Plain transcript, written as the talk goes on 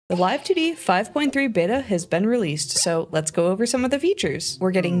The Live2D 5.3 beta has been released, so let's go over some of the features.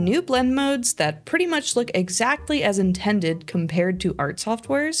 We're getting new blend modes that pretty much look exactly as intended compared to art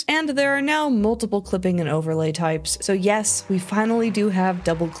softwares, and there are now multiple clipping and overlay types, so yes, we finally do have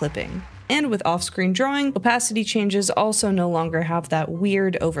double clipping. And with off-screen drawing, opacity changes also no longer have that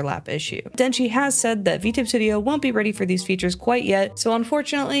weird overlap issue. 𝗏𝘬𝐺 has said that VtubeStudio won't be ready for these features quite yet, so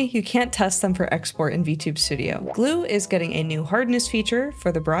unfortunately, you can't test them for export in VtubeStudio. Glue is getting a new hardness feature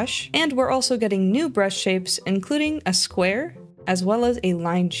for the brush, and we're also getting new brush shapes, including a square, as well as a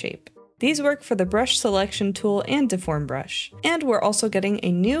line shape. These work for the brush selection tool and deform brush. And we're also getting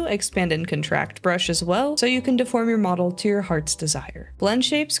a new expand and contract brush as well, so you can deform your model to your heart's desire. Blend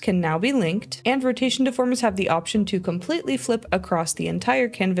shapes can now be linked, and rotation deformers have the option to completely flip across the entire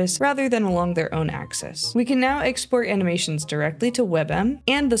canvas rather than along their own axis. We can now export animations directly to WEBM,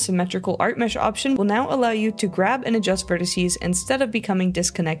 and the symmetrical art mesh option will now allow you to grab and adjust vertices instead of becoming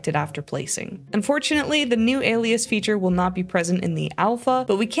disconnected after placing. Unfortunately, the new Alias feature will not be present in the alpha,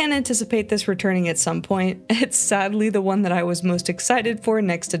 but we can anticipate this returning at some point. It's sadly the one that I was most excited for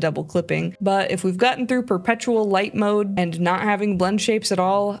next to double clipping, but if we've gotten through perpetual light mode and not having blend shapes at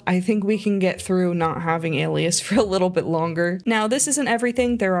all, I think we can get through not having Alias for a little bit longer. Now, this isn't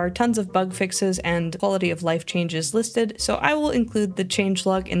everything. There are tons of bug fixes and quality of life changes listed, so I will include the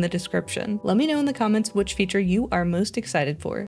changelog in the description. Let me know in the comments which feature you are most excited for.